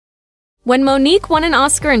When Monique won an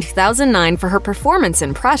Oscar in 2009 for her performance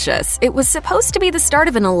in Precious, it was supposed to be the start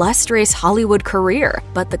of an illustrious Hollywood career,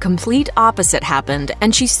 but the complete opposite happened,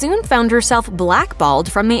 and she soon found herself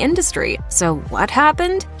blackballed from the industry. So what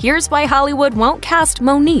happened? Here's why Hollywood won't cast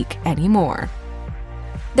Monique anymore.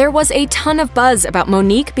 There was a ton of buzz about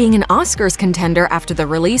Monique being an Oscars contender after the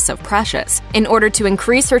release of Precious. In order to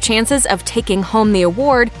increase her chances of taking home the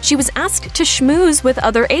award, she was asked to schmooze with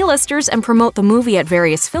other A-listers and promote the movie at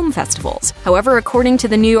various film festivals. However, according to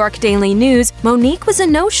the New York Daily News, Monique was a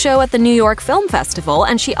no-show at the New York Film Festival,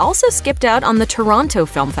 and she also skipped out on the Toronto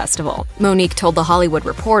Film Festival. Monique told The Hollywood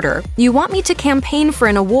Reporter, "You want me to campaign for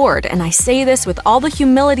an award, and I say this with all the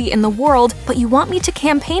humility in the world, but you want me to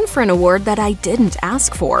campaign for an award that I didn't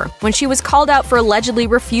ask for." When she was called out for allegedly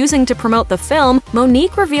refusing to promote the film,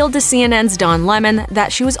 Monique revealed to CNN's Don Lemon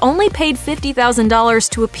that she was only paid $50,000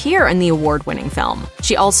 to appear in the award-winning film.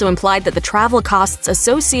 She also implied that the travel costs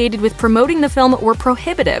associated with promoting the film were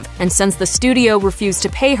prohibitive, and since the studio refused to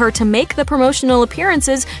pay her to make the promotional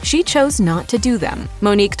appearances, she chose not to do them.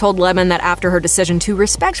 Monique told Lemon that after her decision to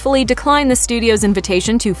respectfully decline the studio's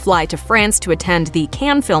invitation to fly to France to attend the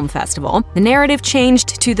Cannes Film Festival, the narrative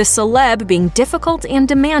changed to the celeb being difficult and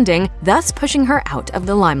demanding, thus pushing her out of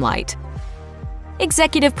the limelight.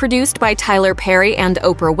 Executive produced by Tyler Perry and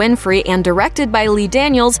Oprah Winfrey and directed by Lee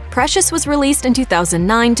Daniels, Precious was released in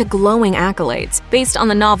 2009 to glowing accolades. Based on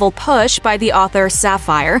the novel Push by the author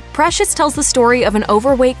Sapphire, Precious tells the story of an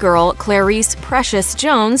overweight girl, Clarice Precious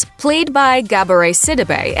Jones, played by Gabourey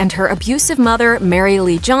Sidibe, and her abusive mother, Mary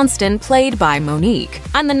Lee Johnston, played by Monique.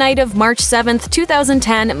 On the night of March 7,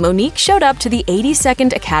 2010, Monique showed up to the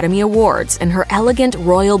 82nd Academy Awards in her elegant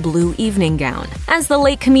royal blue evening gown. As the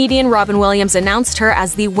late comedian Robin Williams announced her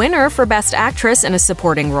as the winner for Best Actress in a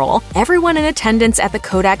Supporting Role, everyone in attendance at the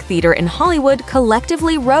Kodak Theater in Hollywood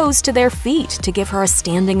collectively rose to their feet to give her a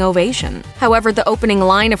standing ovation. However, the opening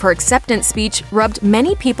line of her acceptance speech rubbed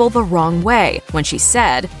many people the wrong way when she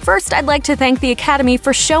said, "First, I'd like to thank the Academy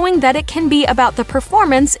for showing that it can be about the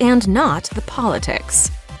performance and not the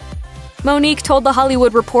politics." Monique told The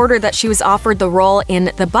Hollywood Reporter that she was offered the role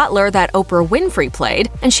in The Butler that Oprah Winfrey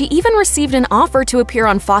played, and she even received an offer to appear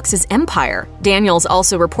on Fox's Empire. Daniels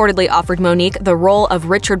also reportedly offered Monique the role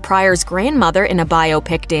of Richard Pryor's grandmother in a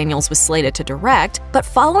biopic Daniels was slated to direct, but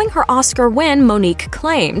following her Oscar win, Monique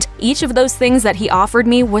claimed, "Each of those things that he offered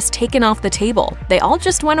me was taken off the table. They all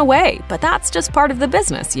just went away, but that's just part of the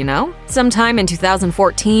business, you know?" Sometime in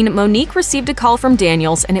 2014, Monique received a call from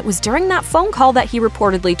Daniels, and it was during that phone call that he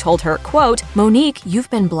reportedly told her, quote, "Monique, you've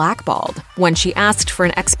been blackballed." When she asked for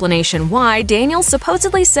an explanation why, Daniels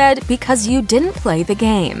supposedly said, "Because you didn't play the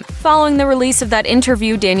game." Following the release of that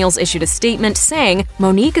interview, Daniels issued a statement saying,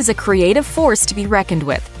 "Monique is a creative force to be reckoned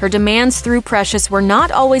with. Her demands through Precious were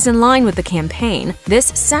not always in line with the campaign.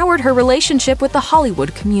 This soured her relationship with the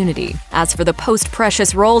Hollywood community." As for the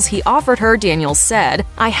post-Precious roles he offered her, Daniels said,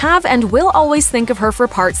 "I have and will always think of her for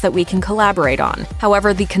parts that we can collaborate on.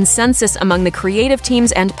 However, the consensus among the creative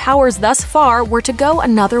teams and powers thus far were to go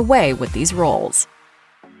another way with these roles."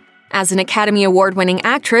 As an Academy Award-winning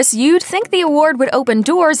actress, you'd think the award would open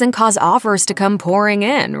doors and cause offers to come pouring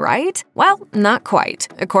in, right? Well, not quite.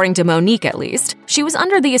 According to Monique, at least. She was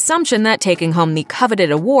under the assumption that taking home the coveted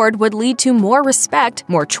award would lead to more respect,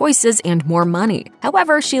 more choices, and more money.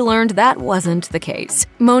 However, she learned that wasn't the case.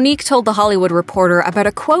 Monique told The Hollywood Reporter about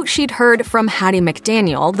a quote she'd heard from Hattie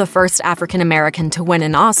McDaniel, the first African-American to win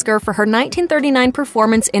an Oscar for her 1939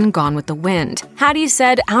 performance in Gone with the Wind. Hattie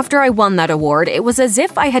said, "After I won that award, it was as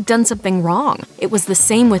if I had done something wrong. It was the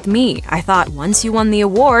same with me. I thought once you won the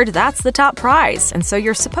award, that's the top prize, and so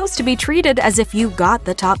you're supposed to be treated as if you got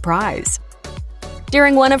the top prize."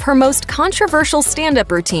 During one of her most controversial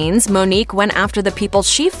stand-up routines, Monique went after the people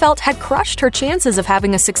she felt had crushed her chances of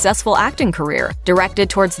having a successful acting career. Directed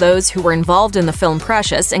towards those who were involved in the film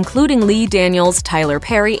Precious, including Lee Daniels, Tyler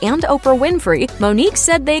Perry, and Oprah Winfrey, Monique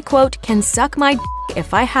said they, quote, "can suck my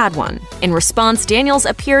if I had one." In response, Daniels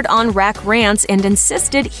appeared on Rack Rants and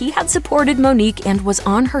insisted he had supported Monique and was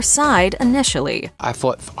on her side initially. "I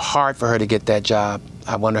fought hard for her to get that job.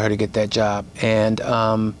 I wanted her to get that job. And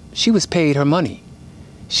she was paid her money.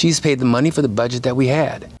 She's paid the money for the budget that we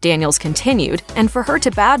had." Daniels continued, "And for her to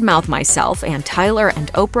badmouth myself and Tyler and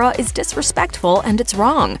Oprah is disrespectful, and it's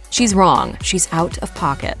wrong. She's wrong. She's out of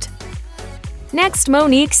pocket." Next,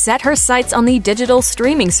 Monique set her sights on the digital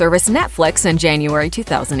streaming service Netflix in January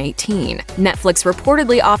 2018. Netflix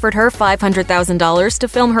reportedly offered her $500,000 to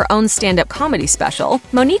film her own stand-up comedy special.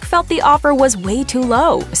 Monique felt the offer was way too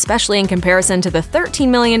low, especially in comparison to the $13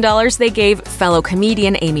 million they gave fellow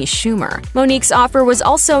comedian Amy Schumer. Monique's offer was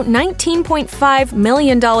also $19.5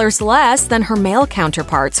 million less than her male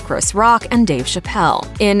counterparts Chris Rock and Dave Chappelle.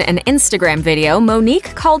 In an Instagram video,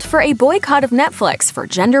 Monique called for a boycott of Netflix for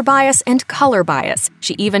gender bias and color bias.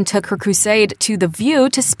 She even took her crusade to The View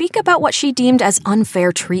to speak about what she deemed as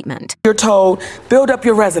unfair treatment. You're told, build up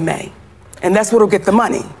your resume, and that's what'll get the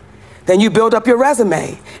money. Then you build up your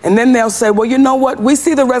resume, and then they'll say, well, you know what, we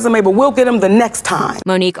see the resume, but we'll get them the next time.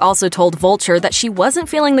 Monique also told Vulture that she wasn't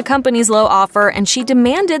feeling the company's low offer, and she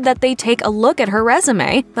demanded that they take a look at her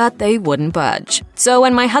resume, but they wouldn't budge. So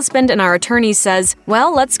when my husband and our attorney says,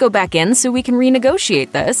 well, let's go back in so we can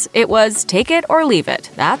renegotiate this, it was take it or leave it.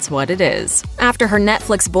 That's what it is. After her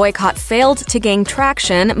Netflix boycott failed to gain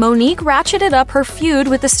traction, Monique ratcheted up her feud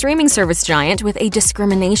with the streaming service giant with a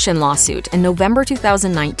discrimination lawsuit in November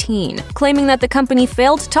 2019. Claiming that the company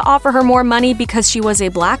failed to offer her more money because she was a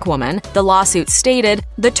black woman, the lawsuit stated,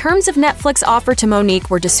 the terms of Netflix offer to Monique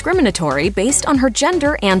were discriminatory based on her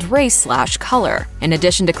gender and race/color. In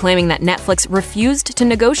addition to claiming that Netflix refused to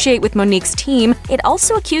negotiate with Monique's team, it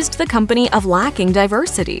also accused the company of lacking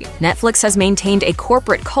diversity. Netflix has maintained a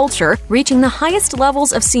corporate culture, reaching the highest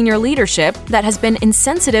levels of senior leadership, that has been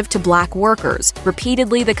insensitive to black workers.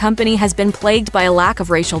 Repeatedly, the company has been plagued by a lack of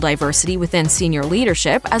racial diversity within senior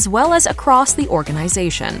leadership, as well as across the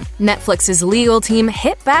organization. Netflix's legal team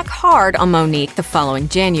hit back hard on Monique the following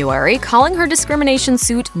January, calling her discrimination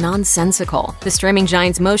suit nonsensical. The streaming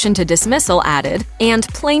giant's motion to dismissal added, and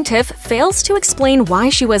plaintiff fails to explain why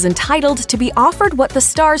she was entitled to be offered what the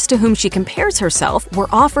stars to whom she compares herself were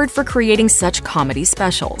offered for creating such comedy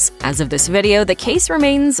specials. As of this video, the case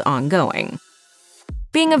remains ongoing.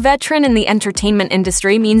 Being a veteran in the entertainment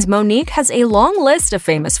industry means Monique has a long list of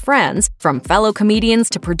famous friends, from fellow comedians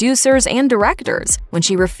to producers and directors. When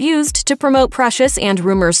she refused to promote Precious and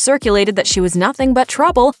rumors circulated that she was nothing but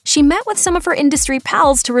trouble, she met with some of her industry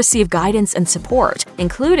pals to receive guidance and support,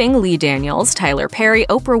 including Lee Daniels, Tyler Perry,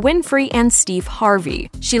 Oprah Winfrey, and Steve Harvey.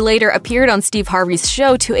 She later appeared on Steve Harvey's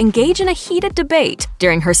show to engage in a heated debate.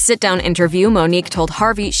 During her sit-down interview, Monique told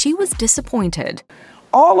Harvey she was disappointed.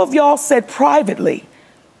 All of y'all said privately,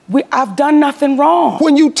 I've done nothing wrong.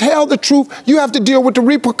 When you tell the truth, you have to deal with the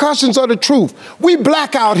repercussions of the truth. We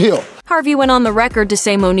black out here. Harvey went on the record to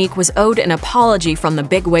say Monique was owed an apology from the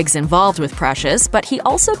bigwigs involved with Precious, but he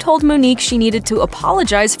also told Monique she needed to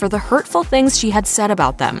apologize for the hurtful things she had said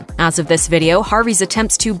about them. As of this video, Harvey's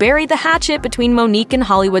attempts to bury the hatchet between Monique and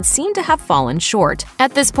Hollywood seem to have fallen short.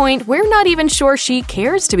 At this point, we're not even sure she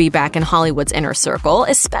cares to be back in Hollywood's inner circle,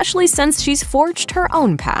 especially since she's forged her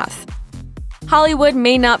own path. Hollywood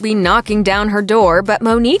may not be knocking down her door, but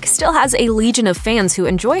Monique still has a legion of fans who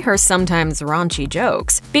enjoy her sometimes raunchy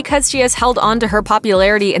jokes. Because she has held on to her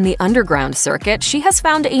popularity in the underground circuit, she has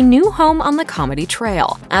found a new home on the comedy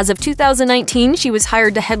trail. As of 2019, she was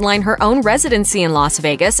hired to headline her own residency in Las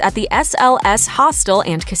Vegas at the SLS Hostel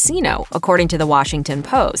and Casino, according to the Washington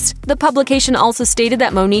Post. The publication also stated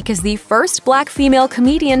that Monique is the first black female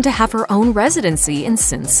comedian to have her own residency in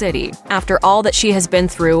Sin City. After all that she has been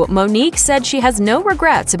through, Monique said she has no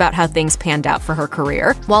regrets about how things panned out for her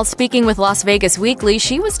career. While speaking with Las Vegas Weekly,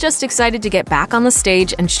 she was just excited to get back on the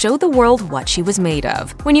stage and show the world what she was made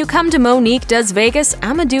of. When you come to Monique Does Vegas,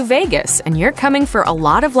 I'ma do Vegas, and you're coming for a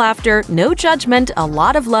lot of laughter, no judgment, a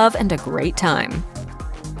lot of love, and a great time.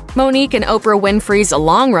 Monique and Oprah Winfrey's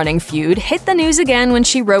long-running feud hit the news again when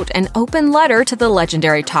she wrote an open letter to the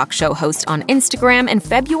legendary talk show host on Instagram in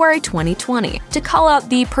February 2020 to call out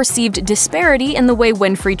the perceived disparity in the way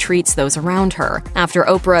Winfrey treats those around her. After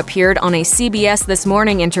Oprah appeared on a CBS This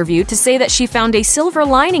Morning interview to say that she found a silver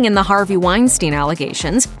lining in the Harvey Weinstein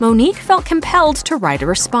allegations, Monique felt compelled to write a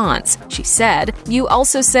response. She said, "You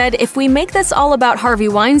also said, if we make this all about Harvey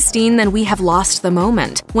Weinstein, then we have lost the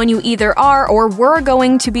moment. When you either are or were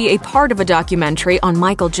going to be a part of a documentary on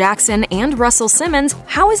Michael Jackson and Russell Simmons,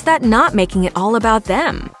 how is that not making it all about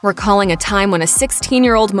them?" Recalling a time when a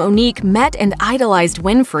 16-year-old Monique met and idolized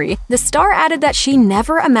Winfrey, the star added that she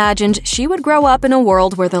never imagined she would grow up in a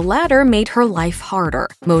world where the latter made her life harder.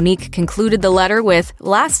 Monique concluded the letter with,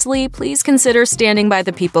 "Lastly, please consider standing by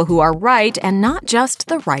the people who are right and not just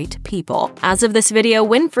the right people." As of this video,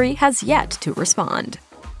 Winfrey has yet to respond.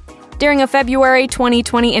 During a February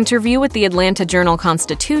 2020 interview with the Atlanta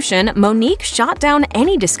Journal-Constitution, Monique shot down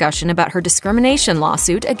any discussion about her discrimination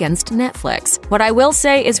lawsuit against Netflix. "What I will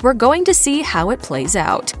say is we're going to see how it plays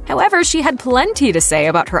out." However, she had plenty to say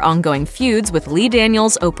about her ongoing feuds with Lee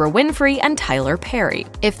Daniels, Oprah Winfrey, and Tyler Perry.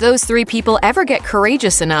 If those three people ever get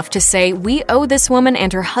courageous enough to say, "We owe this woman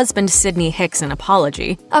and her husband Sidney Hicks an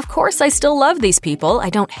apology," of course I still love these people, I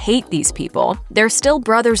don't hate these people. They're still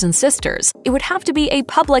brothers and sisters. It would have to be a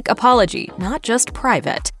public apology, not just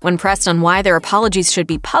private. When pressed on why their apologies should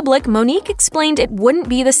be public, Monique explained it wouldn't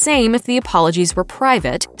be the same if the apologies were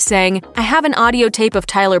private, saying, "I have an audio tape of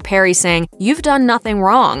Tyler Perry saying, 'You've done nothing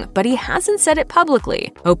wrong,' but he hasn't said it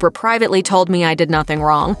publicly. Oprah privately told me I did nothing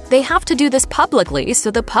wrong. They have to do this publicly so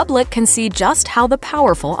the public can see just how the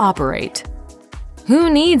powerful operate."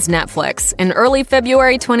 Who needs Netflix? In early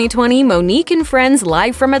February 2020, Monique and Friends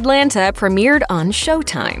Live from Atlanta premiered on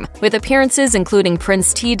Showtime. With appearances including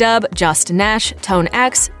Prince T-Dub, Just Nash, Tone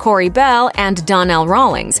X, Corey Bell, and Donnell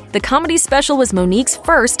Rawlings, the comedy special was Monique's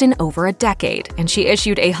first in over a decade, and she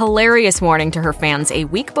issued a hilarious warning to her fans a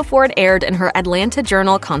week before it aired in her Atlanta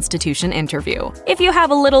Journal-Constitution interview. "If you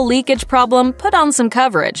have a little leakage problem, put on some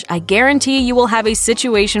coverage. I guarantee you will have a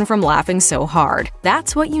situation from laughing so hard.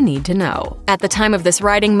 That's what you need to know." At the time of this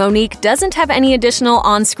writing, Monique doesn't have any additional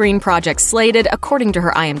on-screen projects slated, according to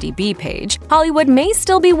her IMDb page. Hollywood may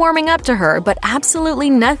still be warming up to her, but absolutely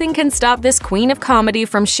nothing can stop this queen of comedy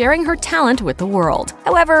from sharing her talent with the world.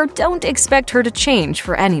 However, don't expect her to change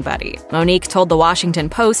for anybody. Monique told The Washington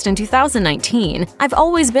Post in 2019, "I've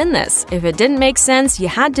always been this. If it didn't make sense, you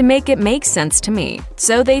had to make it make sense to me.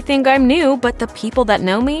 So they think I'm new, but the people that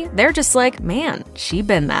know me, they're just like, man, she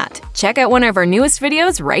been that." Check out one of our newest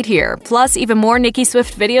videos right here. Plus, even more Nicki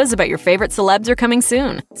Swift videos about your favorite celebs are coming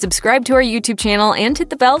soon. Subscribe to our YouTube channel and hit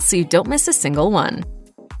the bell so you don't miss a single one.